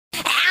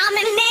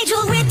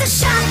the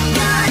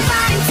shotgun,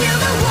 fighting till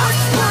the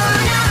war's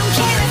won. I don't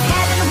care if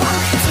heaven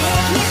won't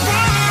take me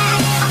back.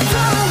 I'll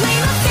throw away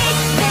my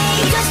faith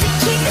just to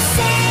keep it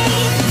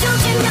safe.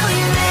 Don't you know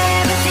you're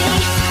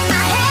everything I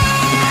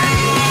have?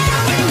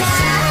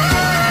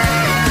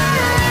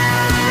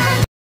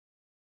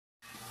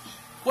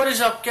 What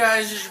is up,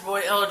 guys? This is your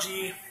boy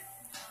LG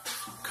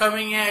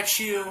coming at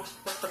you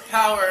with the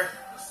power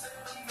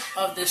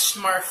of this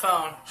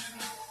smartphone.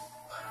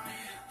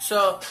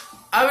 So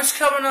I was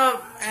coming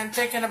up and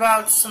thinking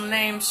about some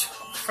names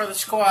for the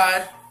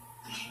squad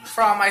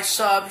for all my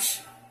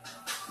subs,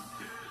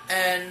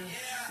 and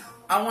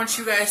I want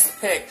you guys to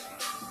pick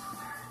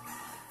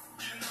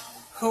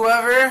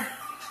whoever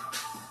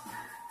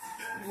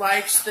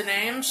likes the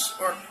names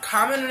or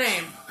comment a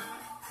name.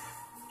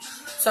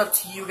 It's up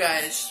to you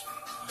guys.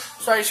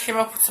 So I just came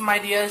up with some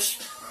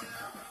ideas.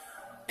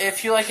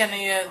 If you like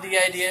any of the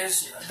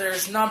ideas,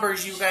 there's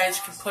numbers you guys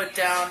can put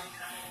down,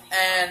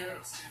 and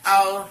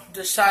I'll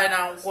decide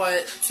on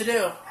what to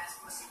do.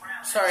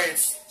 Sorry,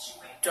 it's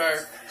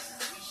dark.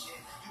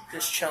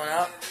 Just chilling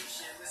out.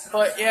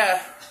 But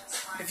yeah,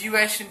 if you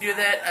guys can do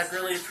that, I'd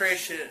really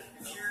appreciate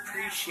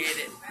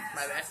it.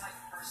 My bad.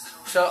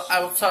 So I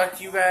will talk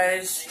to you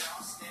guys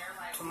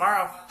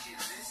tomorrow.